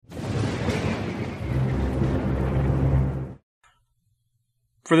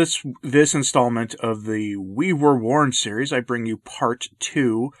For this installment of the We Were Warned series, I bring you part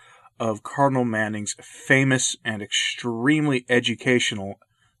 2 of Cardinal Manning's famous and extremely educational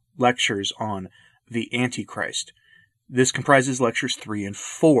lectures on the Antichrist. This comprises lectures 3 and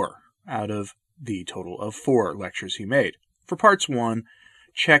 4 out of the total of 4 lectures he made. For parts 1,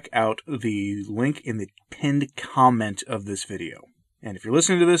 check out the link in the pinned comment of this video. And if you're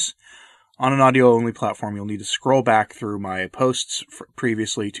listening to this on an audio-only platform, you'll need to scroll back through my posts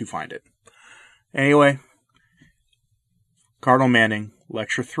previously to find it. Anyway, Cardinal Manning,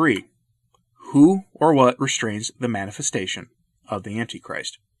 Lecture 3. Who or what restrains the manifestation of the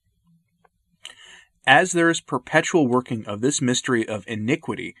Antichrist? As there is perpetual working of this mystery of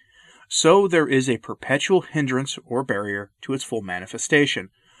iniquity, so there is a perpetual hindrance or barrier to its full manifestation,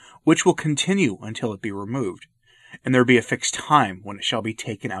 which will continue until it be removed, and there be a fixed time when it shall be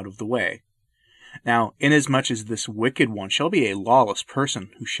taken out of the way. Now, inasmuch as this wicked one shall be a lawless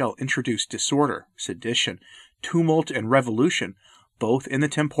person who shall introduce disorder, sedition, tumult, and revolution, both in the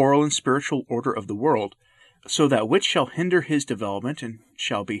temporal and spiritual order of the world, so that which shall hinder his development and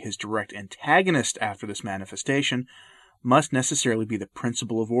shall be his direct antagonist after this manifestation must necessarily be the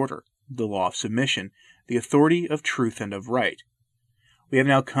principle of order, the law of submission, the authority of truth and of right. We have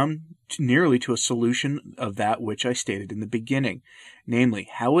now come nearly to a solution of that which I stated in the beginning, namely,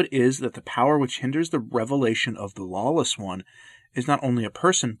 how it is that the power which hinders the revelation of the lawless one is not only a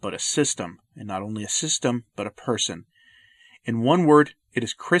person, but a system, and not only a system, but a person. In one word, it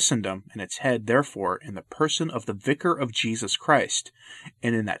is Christendom, and its head, therefore, in the person of the Vicar of Jesus Christ,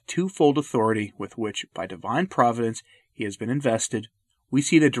 and in that twofold authority with which, by divine providence, he has been invested, we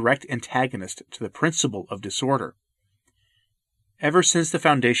see the direct antagonist to the principle of disorder. Ever since the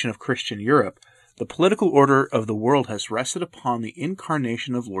foundation of Christian Europe, the political order of the world has rested upon the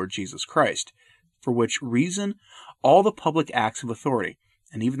incarnation of Lord Jesus Christ, for which reason all the public acts of authority,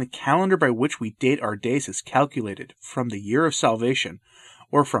 and even the calendar by which we date our days is calculated from the year of salvation,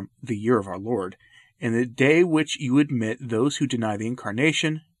 or from the year of our Lord, in the day which you admit those who deny the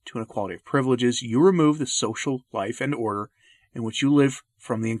incarnation to an equality of privileges, you remove the social life and order in which you live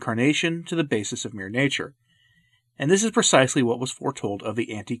from the incarnation to the basis of mere nature. And this is precisely what was foretold of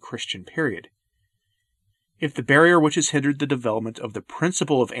the anti-Christian period. If the barrier which has hindered the development of the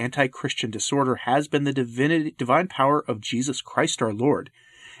principle of anti-Christian disorder has been the divine power of Jesus Christ our Lord,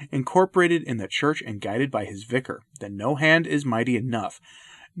 incorporated in the Church and guided by his vicar, then no hand is mighty enough,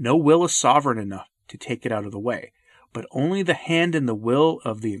 no will is sovereign enough to take it out of the way, but only the hand and the will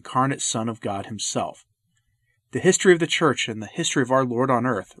of the incarnate Son of God himself. The history of the Church and the history of our Lord on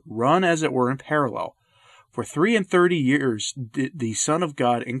earth run as it were in parallel. For 33 years the Son of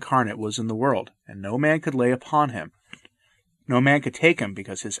God incarnate was in the world, and no man could lay upon him. No man could take him,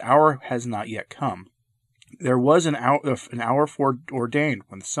 because his hour has not yet come. There was an hour foreordained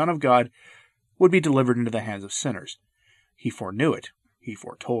when the Son of God would be delivered into the hands of sinners. He foreknew it. He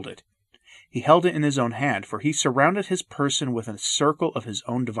foretold it. He held it in his own hand, for he surrounded his person with a circle of his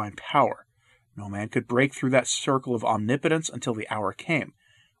own divine power. No man could break through that circle of omnipotence until the hour came,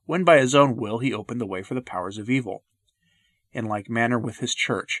 when by his own will he opened the way for the powers of evil. In like manner with his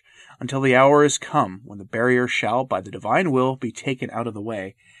Church, until the hour is come when the barrier shall by the divine will be taken out of the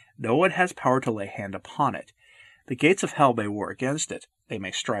way, no one has power to lay hand upon it. The gates of hell may war against it, they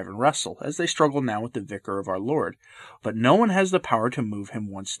may strive and wrestle, as they struggle now with the Vicar of our Lord, but no one has the power to move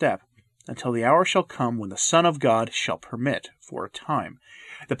him one step, until the hour shall come when the Son of God shall permit, for a time,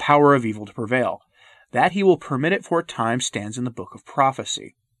 the power of evil to prevail. That he will permit it for a time stands in the book of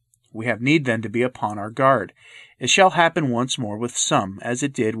prophecy. We have need then to be upon our guard. It shall happen once more with some, as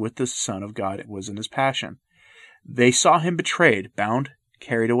it did with the Son of God was in his passion. They saw him betrayed, bound,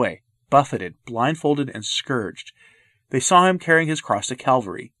 carried away, buffeted, blindfolded, and scourged. They saw him carrying his cross to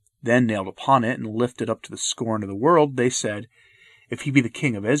Calvary. Then nailed upon it and lifted up to the scorn of the world, they said, If he be the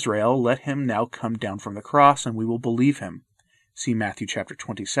King of Israel, let him now come down from the cross, and we will believe him. See Matthew chapter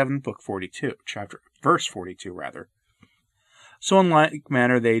 27, verse 42. So in like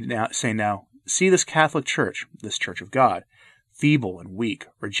manner they say now, see this Catholic Church, this Church of God, feeble and weak,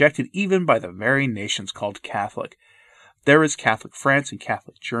 rejected even by the very nations called Catholic. There is Catholic France and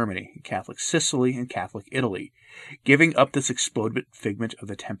Catholic Germany, and Catholic Sicily and Catholic Italy, giving up this exploded figment of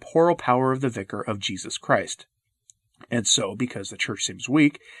the temporal power of the Vicar of Jesus Christ. And so, because the Church seems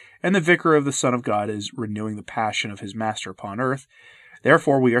weak, and the Vicar of the Son of God is renewing the passion of his Master upon earth,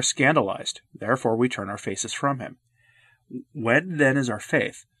 therefore we are scandalized, therefore we turn our faces from him. When then is our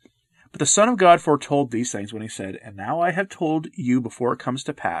faith? But the Son of God foretold these things when he said, And now I have told you before it comes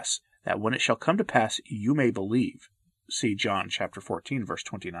to pass, that when it shall come to pass you may believe. See John chapter 14, verse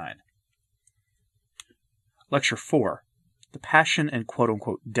 29. Lecture 4. the passion and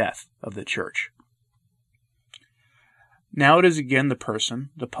quote-unquote death of the Church. Now it is again the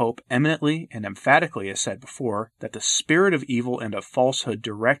person, the Pope, eminently and emphatically has said before, that the spirit of evil and of falsehood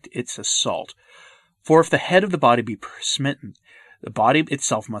direct its assault. For if the head of the body be smitten, the body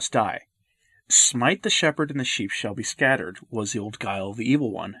itself must die. Smite the shepherd, and the sheep shall be scattered, was the old guile of the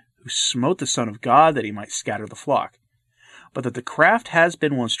evil one, who smote the Son of God that he might scatter the flock. But that the craft has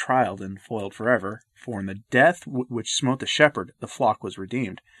been once trialed and foiled forever, for in the death which smote the shepherd, the flock was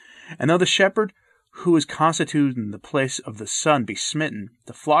redeemed. And though the shepherd, who is constituted in the place of the Son, be smitten,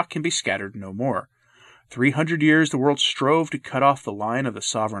 the flock can be scattered no more. 300 years the world strove to cut off the line of the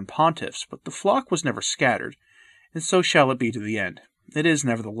sovereign pontiffs, but the flock was never scattered, and so shall it be to the end. It is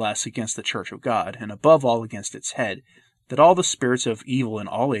nevertheless against the Church of God, and above all against its head, that all the spirits of evil in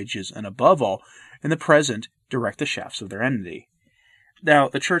all ages, and above all in the present, direct the shafts of their enmity. Now,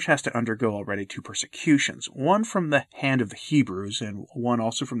 the Church has to undergo already 2 persecutions, one from the hand of the Hebrews, and one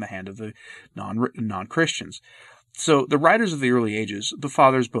also from the hand of the non-Christians. So, the writers of the early ages, the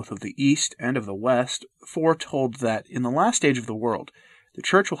fathers both of the East and of the West, foretold that in the last age of the world, the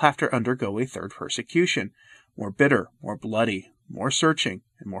Church will have to undergo a 3rd persecution, more bitter, more bloody, more searching,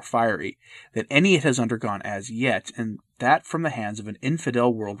 and more fiery than any it has undergone as yet, and that from the hands of an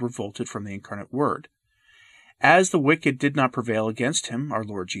infidel world revolted from the incarnate Word. As the wicked did not prevail against him, our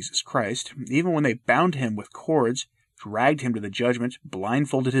Lord Jesus Christ, even when they bound him with cords, dragged him to the judgment,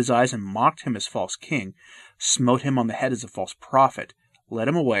 blindfolded his eyes, and mocked him as false king, smote him on the head as a false prophet, led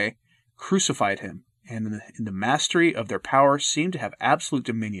him away, crucified him, and in the mastery of their power seemed to have absolute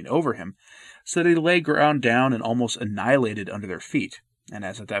dominion over him, so that he lay ground down and almost annihilated under their feet. And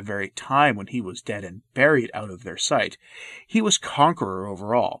as at that very time when he was dead and buried out of their sight, he was conqueror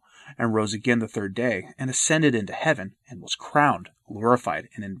over all, and rose again the 3rd day, and ascended into heaven, and was crowned, glorified,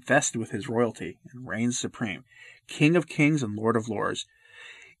 and invested with his royalty, and reigns supreme, King of kings and Lord of lords.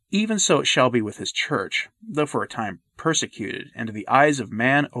 Even so it shall be with his Church, though for a time persecuted, and to the eyes of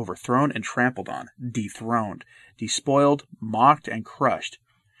man overthrown and trampled on, dethroned, despoiled, mocked, and crushed.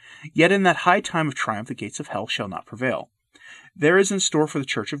 Yet in that high time of triumph the gates of hell shall not prevail. There is in store for the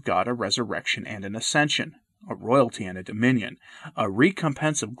Church of God a resurrection and an ascension, a royalty and a dominion, a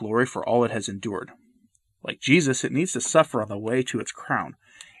recompense of glory for all it has endured. Like Jesus, it needs to suffer on the way to its crown,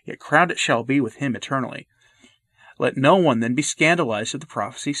 yet crowned it shall be with him eternally. Let no one then be scandalized if the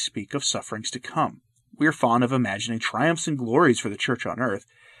prophecies speak of sufferings to come. We are fond of imagining triumphs and glories for the Church on earth,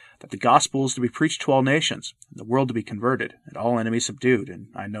 that the gospel is to be preached to all nations, and the world to be converted, and all enemies subdued, and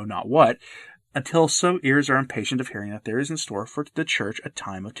I know not what, until some ears are impatient of hearing that there is in store for the Church a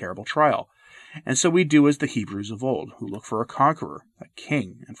time of terrible trial. And so we do as the Hebrews of old, who look for a conqueror, a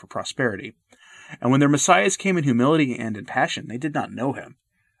king, and for prosperity. And when their messiahs came in humility and in passion, they did not know him.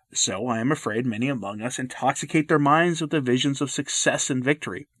 So I am afraid many among us intoxicate their minds with the visions of success and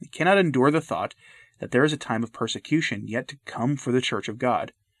victory. They cannot endure the thought that there is a time of persecution yet to come for the Church of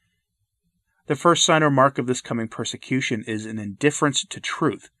God. The first sign or mark of this coming persecution is an indifference to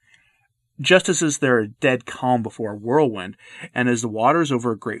truth. Just as is there a dead calm before a whirlwind, and as the waters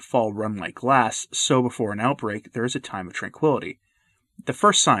over a great fall run like glass, so before an outbreak there is a time of tranquility. The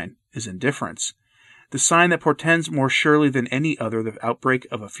first sign is indifference. The sign that portends more surely than any other the outbreak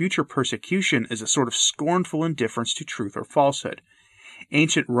of a future persecution is a sort of scornful indifference to truth or falsehood.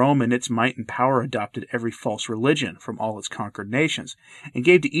 Ancient Rome in its might and power adopted every false religion from all its conquered nations, and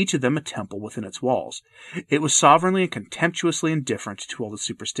gave to each of them a temple within its walls. It was sovereignly and contemptuously indifferent to all the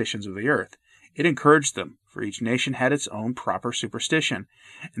superstitions of the earth. It encouraged them, for each nation had its own proper superstition,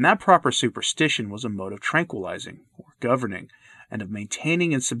 and that proper superstition was a mode of tranquilizing, or governing, and of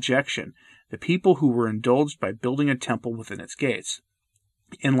maintaining in subjection the people who were indulged by building a temple within its gates.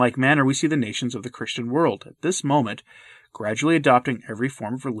 In like manner we see the nations of the Christian world, at this moment, gradually adopting every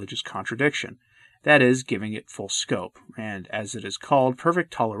form of religious contradiction, that is, giving it full scope, and, as it is called,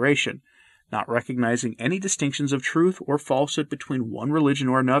 perfect toleration, not recognizing any distinctions of truth or falsehood between one religion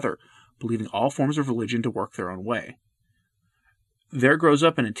or another, believing all forms of religion to work their own way. There grows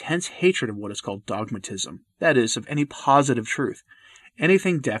up an intense hatred of what is called dogmatism, that is, of any positive truth,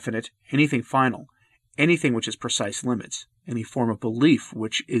 anything definite, anything final, anything which has precise limits, any form of belief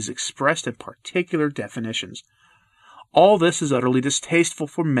which is expressed in particular definitions. All this is utterly distasteful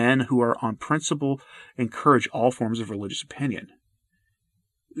for men who are on principle encourage all forms of religious opinion.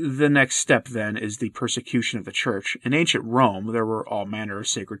 The next step, then, is the persecution of the Church. In ancient Rome there were all manner of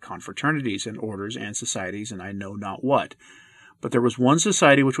sacred confraternities and orders and societies, and I know not what. But there was one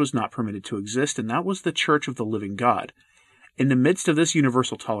society which was not permitted to exist, and that was the Church of the living God. In the midst of this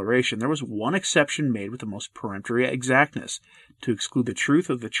universal toleration, there was one exception made with the most peremptory exactness, to exclude the truth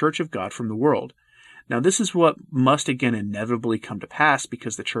of the Church of God from the world. Now, this is what must again inevitably come to pass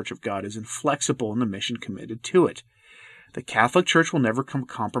because the Church of God is inflexible in the mission committed to it. The Catholic Church will never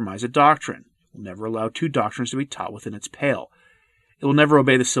compromise a doctrine. It will never allow two doctrines to be taught within its pale. It will never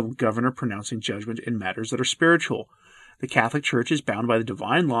obey the civil governor pronouncing judgment in matters that are spiritual. The Catholic Church is bound by the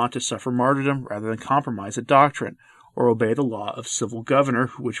divine law to suffer martyrdom rather than compromise a doctrine or obey the law of civil governor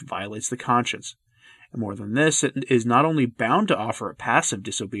which violates the conscience. And more than this, it is not only bound to offer a passive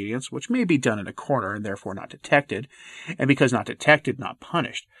disobedience, which may be done in a corner and therefore not detected, and because not detected, not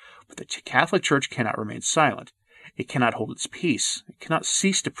punished, but the Catholic Church cannot remain silent. It cannot hold its peace. It cannot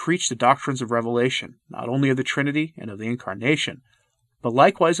cease to preach the doctrines of revelation, not only of the Trinity and of the Incarnation, but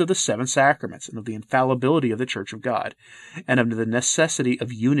likewise of the seven sacraments and of the infallibility of the Church of God, and of the necessity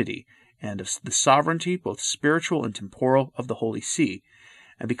of unity, and of the sovereignty, both spiritual and temporal, of the Holy See.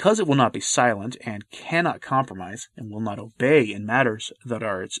 And because it will not be silent, and cannot compromise, and will not obey in matters that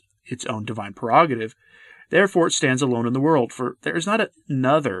are its own divine prerogative, therefore it stands alone in the world, for there is not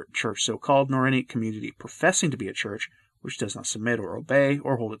another church so called, nor any community professing to be a church, which does not submit or obey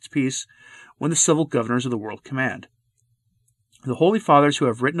or hold its peace when the civil governors of the world command. The Holy Fathers who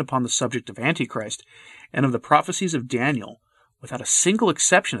have written upon the subject of Antichrist and of the prophecies of Daniel, without a single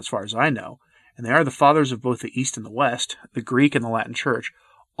exception as far as I know, and they are the fathers of both the East and the West, the Greek and the Latin Church,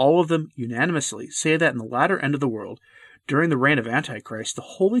 all of them unanimously say that in the latter end of the world, during the reign of Antichrist, the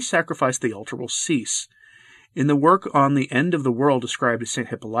holy sacrifice of the altar will cease. In the work on the end of the world described by St.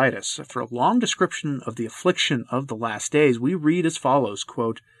 Hippolytus, after a long description of the affliction of the last days, we read as follows,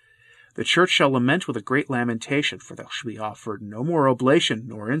 quote, "The church shall lament with a great lamentation, for there shall be offered no more oblation,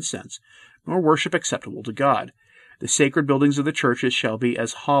 nor incense, nor worship acceptable to God. The sacred buildings of the churches shall be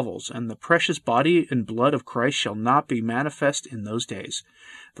as hovels, and the precious body and blood of Christ shall not be manifest in those days.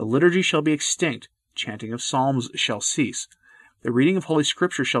 The liturgy shall be extinct, chanting of psalms shall cease. The reading of Holy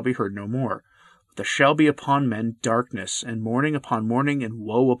Scripture shall be heard no more. There shall be upon men darkness, and mourning upon mourning, and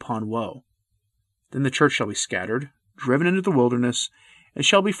woe upon woe. Then the church shall be scattered, driven into the wilderness, and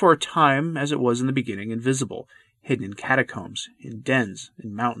shall be for a time, as it was in the beginning, invisible, hidden in catacombs, in dens,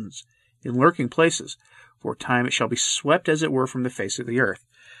 in mountains, in lurking places. For a time it shall be swept as it were from the face of the earth."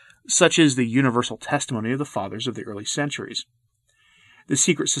 Such is the universal testimony of the fathers of the early centuries. The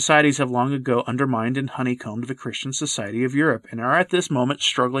secret societies have long ago undermined and honeycombed the Christian society of Europe, and are at this moment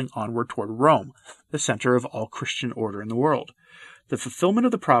struggling onward toward Rome, the center of all Christian order in the world. The fulfillment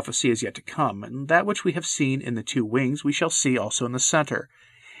of the prophecy is yet to come, and that which we have seen in the two wings we shall see also in the center.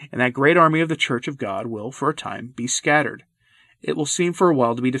 And that great army of the Church of God will, for a time, be scattered. It will seem for a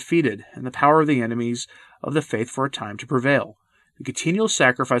while to be defeated, and the power of the enemies of the faith for a time to prevail. The continual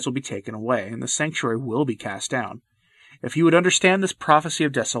sacrifice will be taken away, and the sanctuary will be cast down. If you would understand this prophecy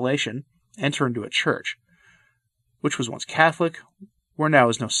of desolation, enter into a church, which was once Catholic, where now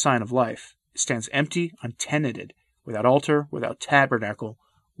is no sign of life. It stands empty, untenanted, without altar, without tabernacle,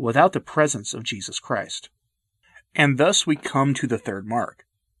 without the presence of Jesus Christ. And thus we come to the third mark,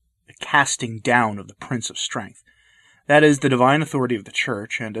 the casting down of the Prince of Strength. That is the divine authority of the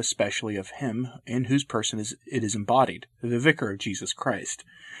Church, and especially of him in whose person it is embodied, the Vicar of Jesus Christ.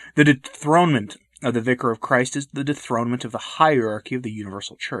 The dethronement of the Vicar of Christ is the dethronement of the hierarchy of the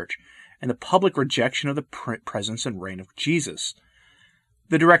universal Church, and the public rejection of the presence and reign of Jesus.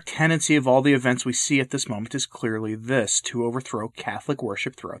 The direct tendency of all the events we see at this moment is clearly this, to overthrow Catholic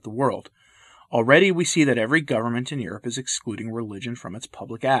worship throughout the world. Already we see that every government in Europe is excluding religion from its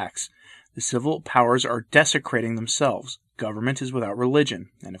public acts. The civil powers are desecrating themselves. Government is without religion,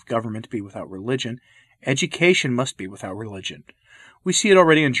 and if government be without religion, education must be without religion. We see it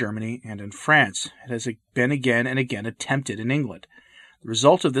already in Germany and in France. It has been again and again attempted in England. The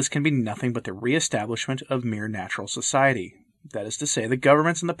result of this can be nothing but the re-establishment of mere natural society, that is to say, the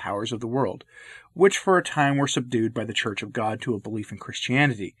governments and the powers of the world, which for a time were subdued by the Church of God to a belief in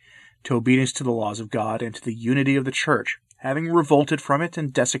Christianity, to obedience to the laws of God, and to the unity of the Church, having revolted from it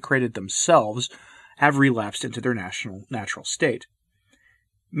and desecrated themselves, have relapsed into their natural state.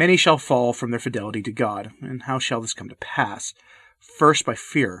 Many shall fall from their fidelity to God, and how shall this come to pass? First by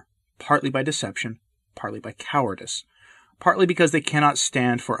fear, partly by deception, partly by cowardice, partly because they cannot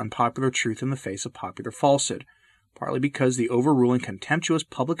stand for unpopular truth in the face of popular falsehood, partly because the overruling contemptuous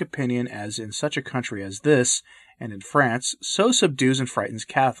public opinion, as in such a country as this, and in France, so subdues and frightens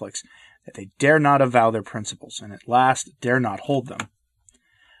Catholics, that they dare not avow their principles, and at last dare not hold them.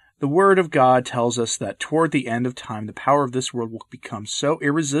 The Word of God tells us that toward the end of time the power of this world will become so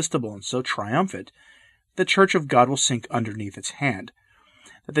irresistible and so triumphant, the Church of God will sink underneath its hand,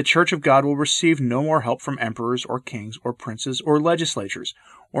 that the Church of God will receive no more help from emperors or kings or princes or legislatures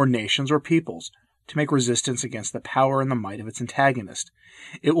or nations or peoples to make resistance against the power and the might of its antagonist.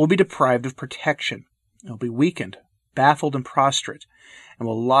 It will be deprived of protection, It will be weakened, baffled, and prostrate, and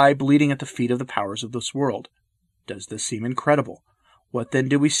will lie bleeding at the feet of the powers of this world. Does this seem incredible? What then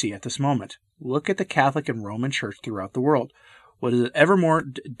do we see at this moment? Look at the Catholic and Roman Church throughout the world. Was it evermore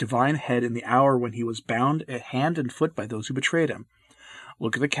divine head in the hour when he was bound at hand and foot by those who betrayed him?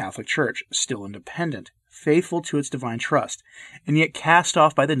 Look at the Catholic Church, still independent, faithful to its divine trust, and yet cast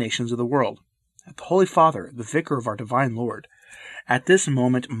off by the nations of the world. At the Holy Father, the vicar of our divine Lord, at this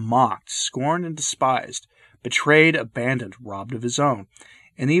moment mocked, scorned, and despised, betrayed, abandoned, robbed of his own,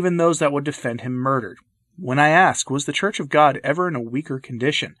 and even those that would defend him murdered. When I ask, was the Church of God ever in a weaker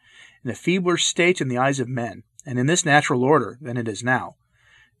condition, in a feebler state in the eyes of men, and in this natural order, than it is now?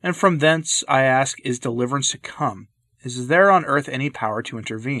 And from thence I ask, is deliverance to come? Is there on earth any power to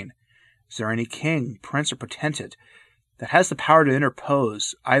intervene? Is there any king, prince, or potentate that has the power to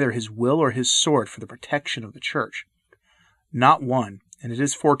interpose either his will or his sword for the protection of the Church? Not one, and it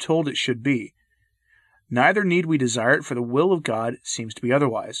is foretold it should be. Neither need we desire it, for the will of God seems to be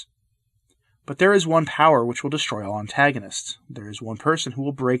otherwise. But there is one power which will destroy all antagonists. There is one person who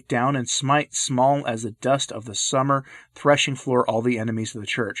will break down and smite small as the dust of the summer threshing floor all the enemies of the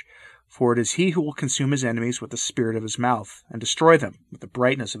Church. For it is he who will consume his enemies with the spirit of his mouth, and destroy them with the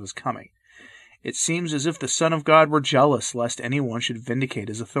brightness of his coming. It seems as if the Son of God were jealous lest any one should vindicate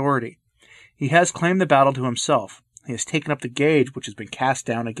his authority. He has claimed the battle to himself. He has taken up the gauge which has been cast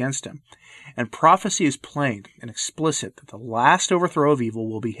down against him. And prophecy is plain and explicit that the last overthrow of evil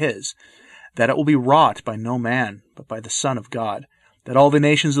will be his, that it will be wrought by no man, but by the Son of God, that all the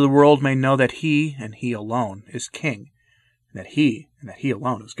nations of the world may know that he, and he alone, is King, and that he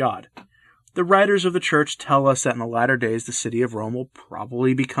alone is God. The writers of the Church tell us that in the latter days the city of Rome will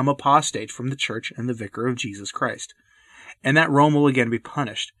probably become apostate from the Church and the vicar of Jesus Christ, and that Rome will again be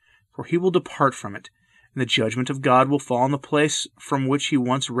punished, for he will depart from it, and the judgment of God will fall on the place from which he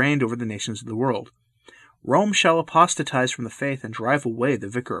once reigned over the nations of the world. Rome shall apostatize from the faith and drive away the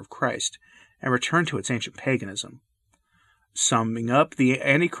vicar of Christ, and return to its ancient paganism. Summing up, the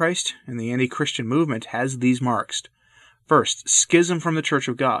Antichrist and the anti-Christian movement has these marks. First, schism from the Church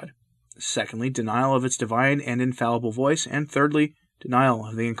of God. Secondly, denial of its divine and infallible voice. And thirdly, denial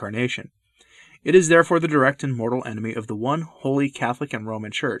of the Incarnation. It is therefore the direct and mortal enemy of the one holy Catholic and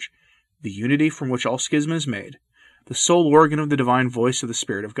Roman Church, the unity from which all schism is made, the sole organ of the divine voice of the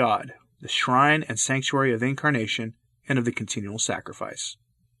Spirit of God, the shrine and sanctuary of the Incarnation and of the continual sacrifice.